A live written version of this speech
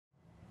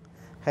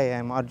Hey,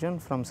 I'm Arjun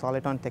from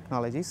Soliton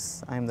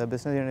Technologies. I'm the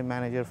Business Unit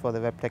Manager for the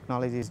Web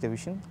Technologies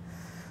Division.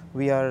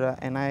 We are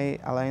an NI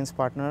Alliance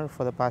partner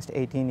for the past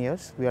 18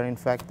 years. We are in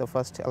fact the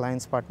first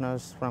Alliance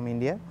partners from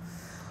India.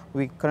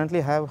 We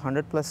currently have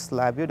 100 plus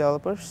LabVIEW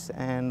developers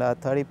and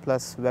 30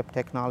 plus Web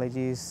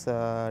Technologies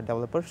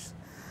developers.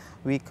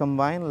 We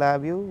combine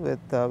LabVIEW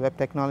with Web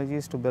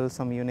Technologies to build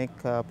some unique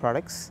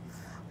products.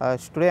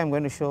 Today I'm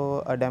going to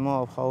show a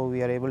demo of how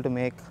we are able to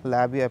make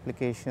LabVIEW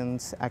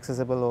applications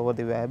accessible over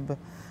the web.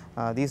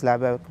 These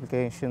lab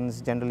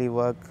applications generally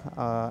work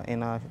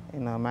in a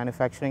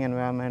manufacturing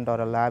environment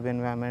or a lab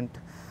environment,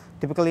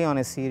 typically on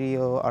a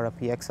cRIO or a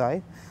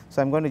PXI.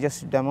 So I'm going to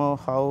just demo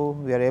how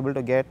we are able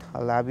to get a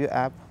LabVIEW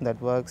app that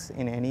works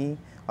in any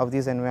of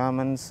these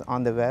environments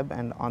on the web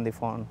and on the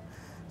phone.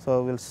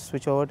 So we'll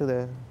switch over to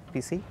the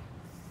PC.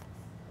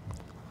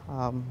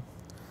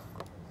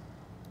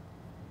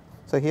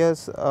 So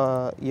here's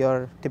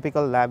your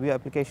typical LabVIEW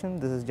application.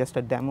 This is just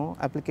a demo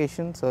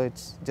application, so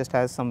it just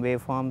has some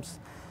waveforms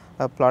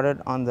plotted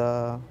on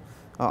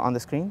the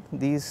screen.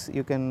 These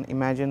you can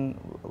imagine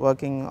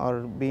working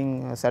or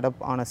being set up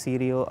on a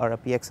cRIO or a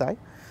PXI.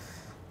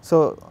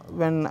 So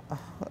when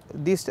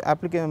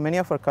many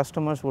of our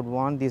customers would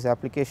want these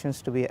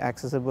applications to be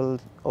accessible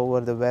over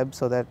the web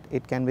so that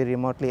it can be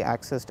remotely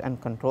accessed and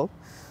controlled.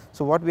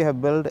 So what we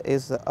have built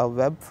is a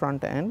web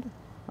front end.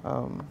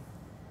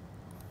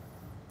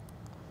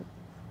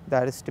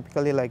 That is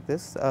typically like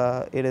this.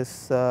 It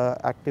is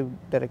Active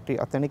Directory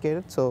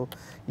authenticated, so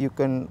you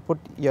can put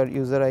your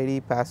user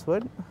ID,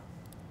 password,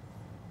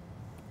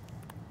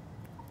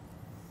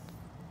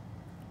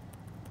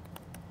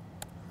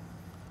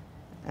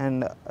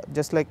 and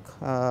just like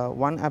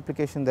one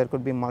application, there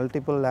could be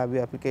multiple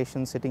LabVIEW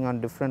applications sitting on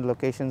different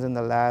locations in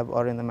the lab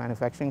or in the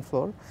manufacturing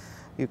floor.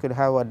 You could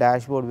have a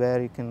dashboard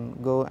where you can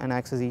go and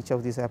access each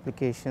of these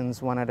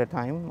applications one at a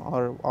time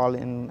or all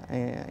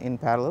in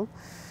parallel.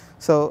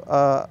 So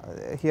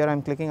here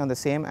I'm clicking on the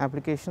same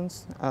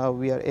applications.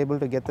 We are able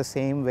to get the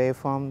same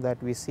waveform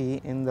that we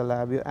see in the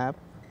LabVIEW app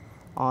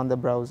on the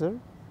browser.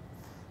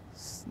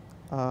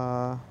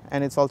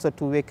 And it's also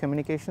two-way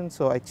communication.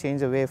 So I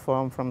change the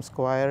waveform from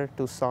square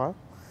to saw,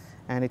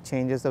 and it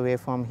changes the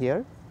waveform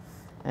here.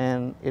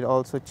 And it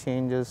also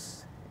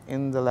changes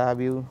in the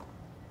LabVIEW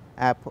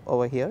app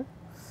over here.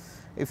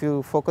 If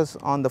you focus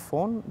on the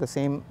phone, the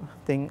same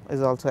thing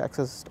is also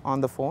accessed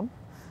on the phone.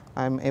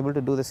 I'm able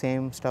to do the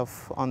same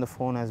stuff on the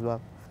phone as well.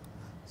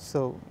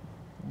 So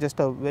just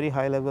a very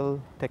high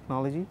level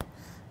technology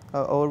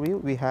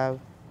overview. We have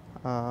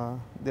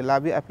the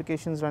LabVIEW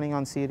applications running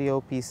on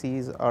cRIO,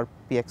 PCs or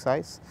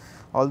PXIs.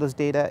 All those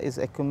data is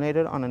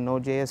accumulated on a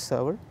Node.js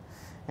server,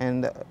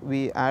 and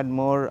we add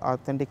more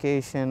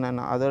authentication and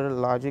other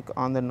logic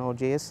on the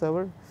Node.js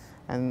server,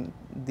 and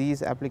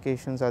these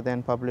applications are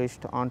then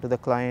published onto the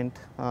client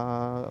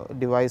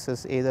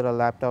devices, either a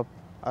laptop,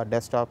 a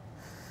desktop,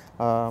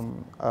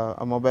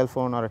 a mobile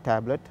phone or a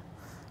tablet.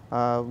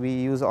 We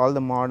use all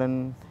the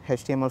modern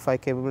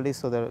HTML5 capabilities,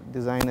 so the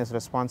design is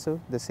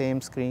responsive. The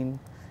same screen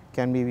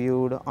can be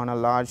viewed on a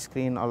large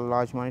screen or a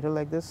large monitor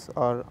like this,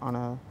 or on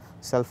a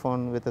cell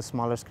phone with a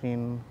smaller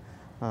screen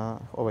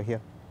over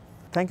here.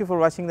 Thank you for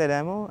watching the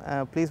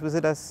demo. Please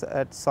visit us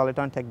at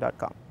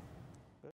solitontech.com.